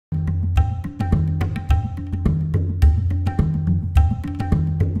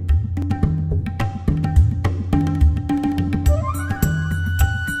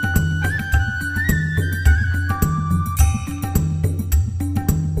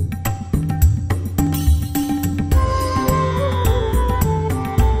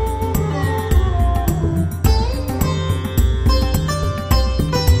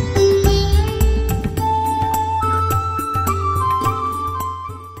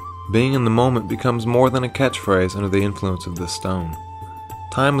Being in the moment becomes more than a catchphrase under the influence of this stone.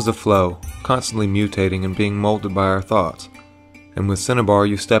 Time is a flow, constantly mutating and being molded by our thoughts. And with Cinnabar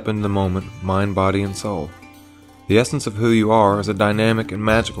you step into the moment, mind, body, and soul. The essence of who you are is a dynamic and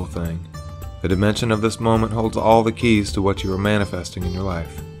magical thing. The dimension of this moment holds all the keys to what you are manifesting in your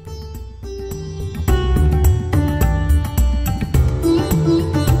life.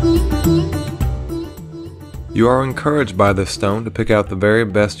 You are encouraged by this stone to pick out the very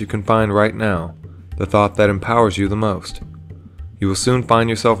best you can find right now, the thought that empowers you the most. You will soon find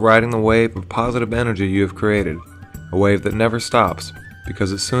yourself riding the wave of positive energy you have created, a wave that never stops,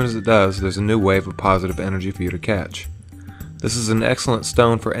 because as soon as it does, there's a new wave of positive energy for you to catch. This is an excellent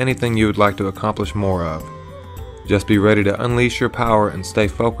stone for anything you would like to accomplish more of. Just be ready to unleash your power and stay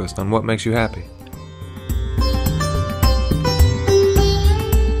focused on what makes you happy.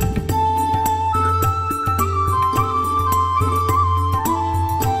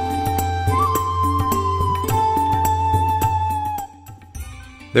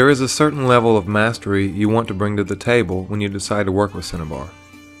 There is a certain level of mastery you want to bring to the table when you decide to work with Cinnabar.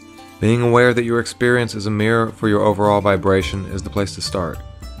 Being aware that your experience is a mirror for your overall vibration is the place to start.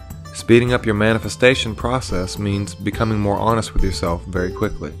 Speeding up your manifestation process means becoming more honest with yourself very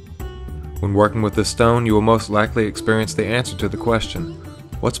quickly. When working with this stone, you will most likely experience the answer to the question,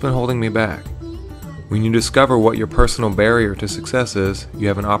 what's been holding me back? When you discover what your personal barrier to success is, you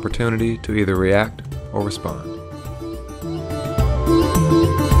have an opportunity to either react or respond.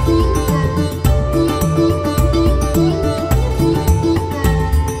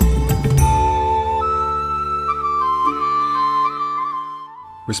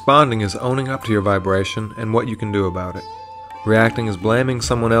 Responding is owning up to your vibration and what you can do about it. Reacting is blaming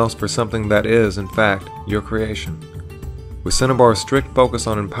someone else for something that is, in fact, your creation. With Cinnabar's strict focus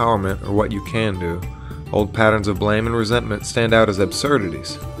on empowerment or what you can do, old patterns of blame and resentment stand out as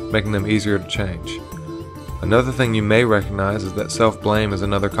absurdities, making them easier to change. Another thing you may recognize is that self-blame is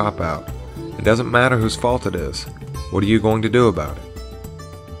another cop-out. It doesn't matter whose fault it is. What are you going to do about it?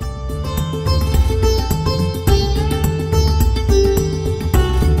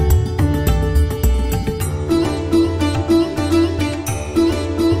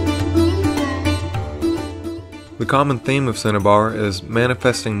 The common theme of Cinnabar is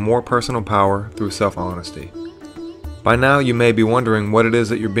manifesting more personal power through self-honesty. By now you may be wondering what it is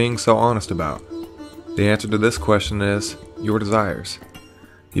that you're being so honest about. The answer to this question is your desires.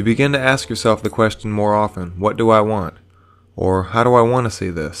 You begin to ask yourself the question more often, what do I want? Or how do I want to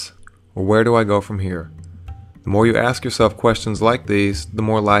see this? Or where do I go from here? The more you ask yourself questions like these, the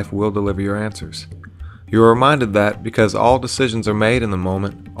more life will deliver your answers. You are reminded that because all decisions are made in the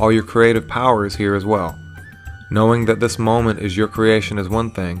moment, all your creative power is here as well. Knowing that this moment is your creation is one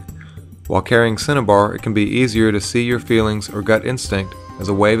thing. While carrying Cinnabar, it can be easier to see your feelings or gut instinct as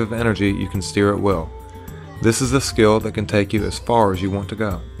a wave of energy you can steer at will. This is a skill that can take you as far as you want to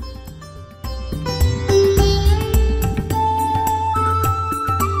go.